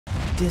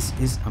This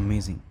is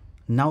amazing.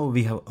 Now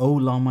we have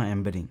Ollama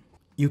embedding.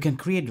 You can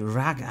create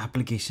RAG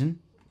application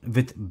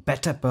with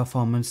better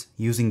performance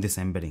using this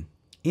embedding.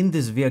 In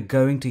this, we are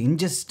going to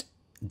ingest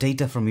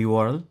data from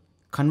URL,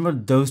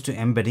 convert those to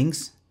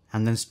embeddings,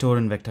 and then store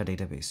in vector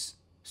database.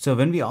 So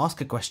when we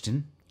ask a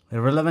question,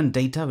 relevant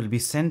data will be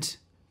sent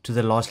to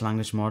the large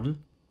language model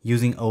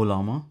using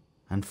Olama,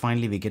 and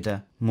finally we get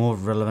a more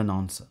relevant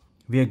answer.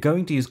 We are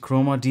going to use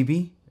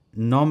ChromaDB,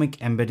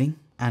 Nomic Embedding,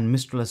 and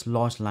Mistral as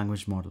large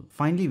language model.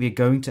 Finally, we are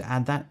going to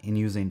add that in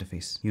user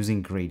interface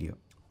using Gradio.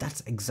 That's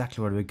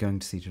exactly what we're going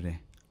to see today.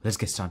 Let's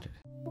get started.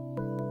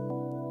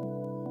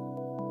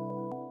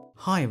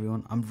 Hi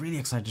everyone, I'm really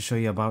excited to show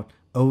you about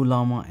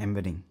Ollama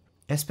embedding.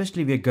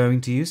 Especially we are going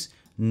to use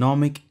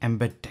Nomic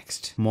Embed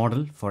Text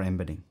model for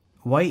embedding.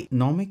 Why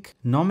Nomic?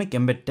 Nomic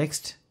Embed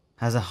Text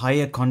has a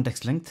higher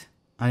context length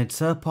and it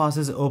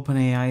surpasses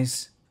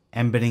OpenAI's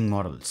embedding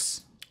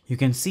models. You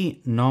can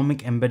see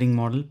Nomic Embedding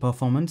model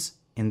performance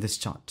in this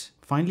chart.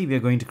 Finally, we are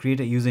going to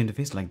create a user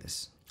interface like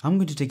this. I'm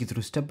going to take you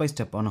through step by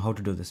step on how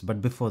to do this,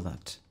 but before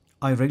that,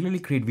 I regularly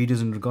create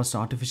videos in regards to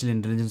artificial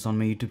intelligence on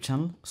my YouTube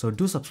channel, so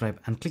do subscribe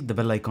and click the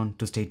bell icon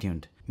to stay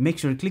tuned. Make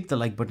sure you click the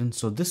like button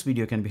so this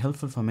video can be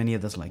helpful for many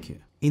others like you.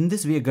 In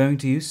this, we are going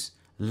to use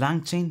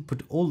LangChain,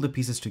 put all the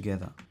pieces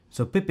together.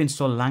 So pip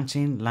install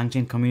LangChain,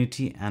 LangChain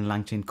community, and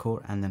LangChain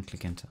core, and then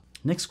click enter.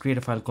 Next, create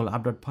a file called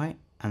app.py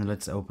and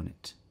let's open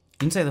it.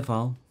 Inside the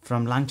file,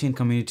 from LangChain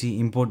community,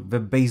 import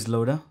web-based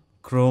loader,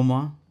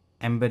 Chroma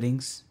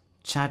Embeddings,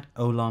 chat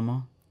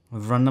Olama,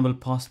 runnable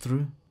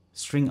pass-through,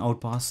 string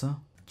out parser,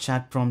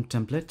 chat prompt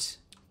template,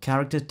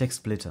 character text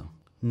splitter.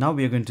 Now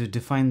we are going to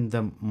define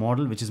the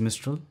model, which is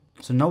Mistral.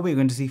 So now we are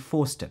going to see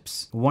 4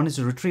 steps. One is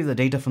to retrieve the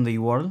data from the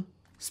URL,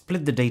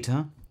 split the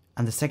data,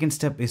 and the second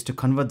step is to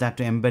convert that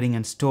to embedding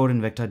and store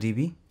in vector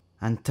DB.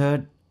 And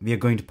third, we are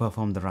going to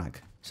perform the RAG.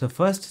 So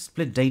first,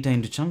 split data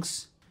into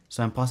chunks.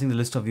 So I'm passing the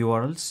list of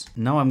URLs.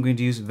 Now I'm going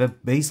to use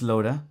web-based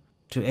loader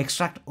to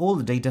extract all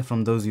the data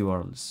from those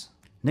URLs.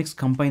 Next,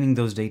 combining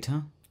those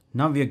data.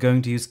 Now we are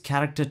going to use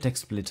character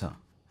text splitter.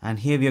 And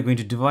here we are going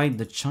to divide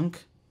the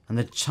chunk, and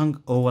the chunk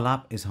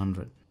overlap is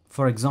 100.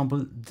 For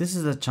example, this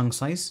is the chunk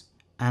size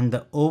and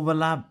the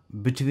overlap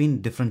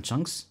between different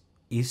chunks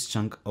is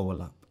chunk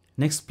overlap.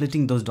 Next,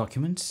 splitting those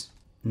documents.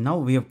 Now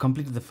we have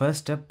completed the first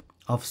step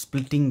of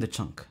splitting the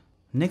chunk.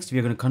 Next, we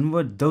are going to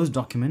convert those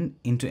documents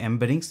into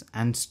embeddings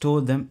and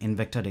store them in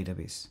vector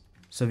database.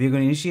 So we are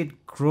going to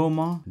initiate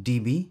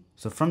ChromaDB.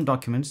 So from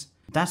documents,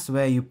 that's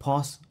where you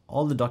pass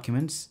all the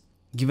documents,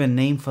 give a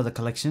name for the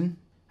collection,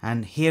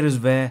 and here is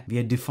where we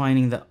are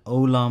defining the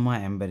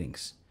Ollama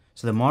embeddings.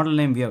 So the model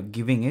name we are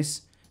giving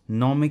is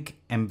Nomic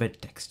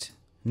Embed Text.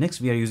 Next,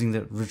 we are using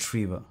the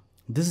retriever.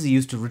 This is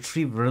used to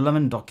retrieve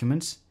relevant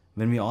documents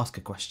when we ask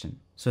a question.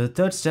 So the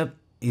third step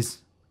is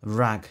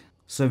RAG.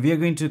 So we are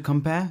going to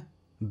compare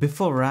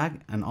before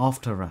RAG and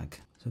after RAG.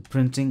 So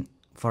printing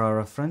for our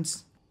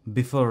reference,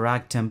 before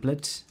RAG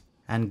template,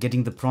 and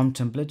getting the prompt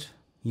template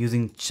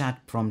using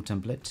chat prompt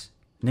template.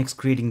 Next,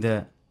 creating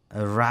the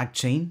RAG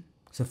chain.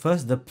 So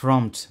first, the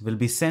prompt will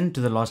be sent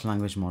to the large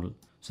language model.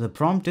 So the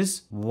prompt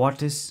is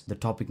what is the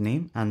topic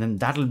name, and then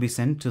that will be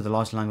sent to the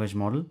large language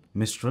model,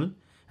 Mistral,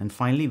 and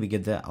finally we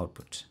get the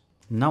output.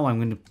 Now I'm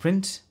going to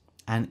print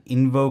and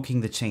invoking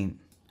the chain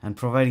and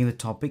providing the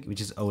topic, which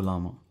is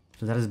Olama.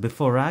 So that is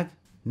before RAG.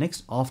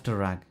 Next, after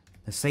RAG,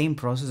 the same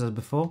process as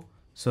before.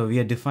 So we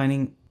are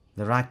defining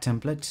the RAG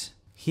template.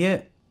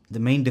 Here, the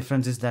main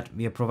difference is that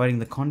we are providing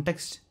the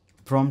context,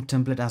 prompt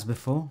template as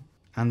before,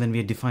 and then we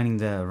are defining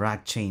the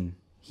RAG chain.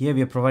 Here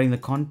we are providing the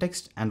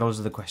context and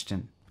also the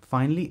question.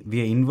 Finally,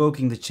 we are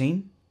invoking the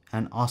chain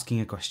and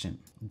asking a question.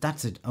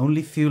 That's it,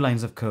 only few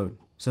lines of code.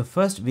 So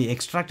first, we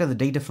extracted the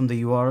data from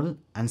the URL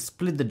and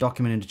split the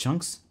document into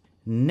chunks.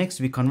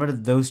 Next, we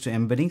converted those to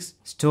embeddings,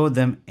 stored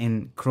them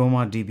in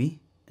ChromaDB.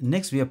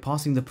 Next, we are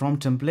passing the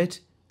prompt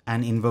template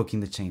and invoking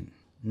the chain.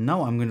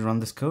 Now I'm going to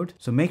run this code.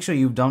 So make sure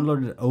you've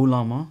downloaded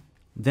Olama,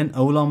 then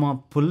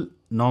Olama pull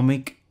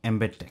Nomic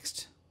Embed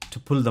Text to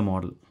pull the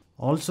model.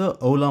 Also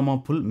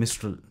Olama pull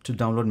Mistral to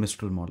download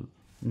Mistral model.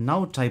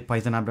 Now type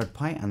python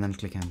app.py and then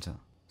click enter.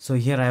 So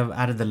here I have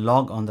added the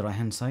log on the right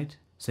hand side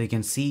so you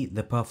can see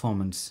the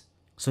performance.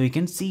 So you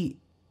can see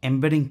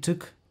embedding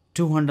took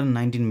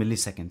 219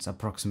 milliseconds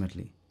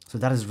approximately. So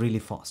that is really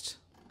fast.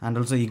 And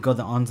also you got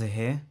the answer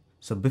here.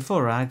 So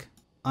before RAG,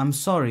 I'm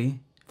sorry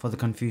for the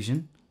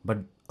confusion, but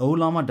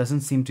Olama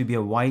doesn't seem to be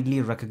a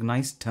widely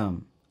recognized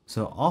term.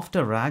 So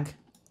after RAG,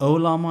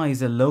 Olama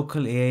is a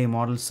local AI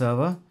model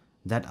server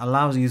that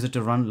allows user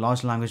to run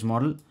large language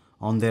model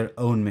on their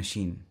own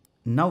machine.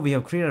 Now we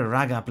have created a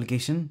RAG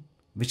application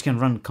which can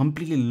run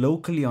completely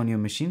locally on your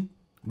machine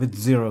with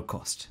zero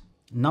cost.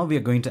 Now we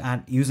are going to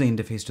add user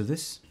interface to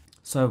this.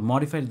 So I've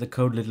modified the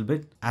code a little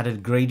bit,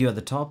 added Gradio at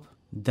the top.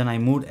 Then I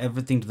moved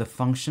everything to the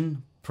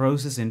function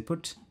process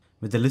input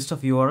with the list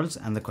of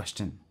URLs and the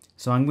question.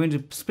 So I'm going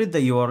to split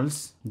the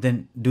URLs,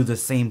 then do the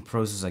same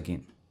process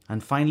again.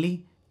 And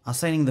finally,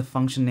 assigning the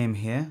function name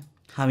here,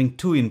 having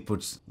 2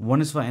 inputs.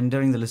 One is for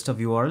entering the list of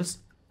URLs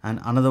and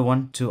another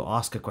one to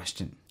ask a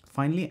question.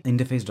 Finally,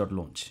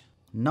 interface.launch.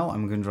 Now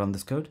I'm going to run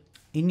this code.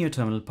 In your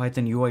terminal,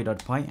 python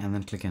ui.py and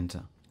then click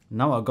enter.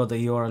 Now I've got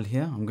the URL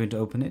here. I'm going to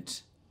open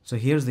it. So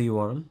here's the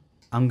URL.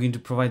 I'm going to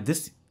provide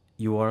this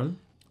URL.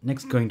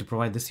 Next, going to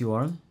provide this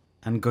URL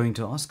and going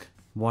to ask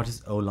what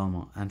is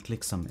Olama and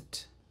click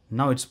submit.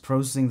 Now it's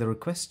processing the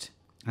request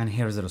and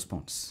here's the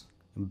response.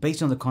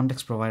 Based on the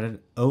context provided,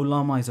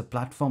 Olama is a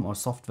platform or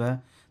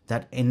software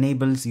that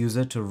enables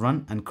user to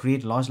run and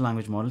create large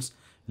language models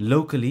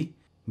locally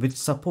with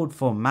support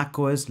for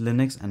macOS,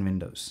 Linux and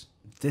Windows.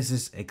 This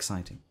is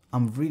exciting.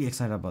 I'm really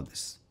excited about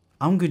this.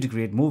 I'm going to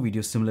create more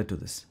videos similar to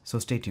this, so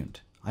stay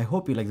tuned. I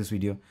hope you like this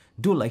video.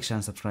 Do like, share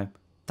and subscribe.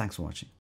 Thanks for watching.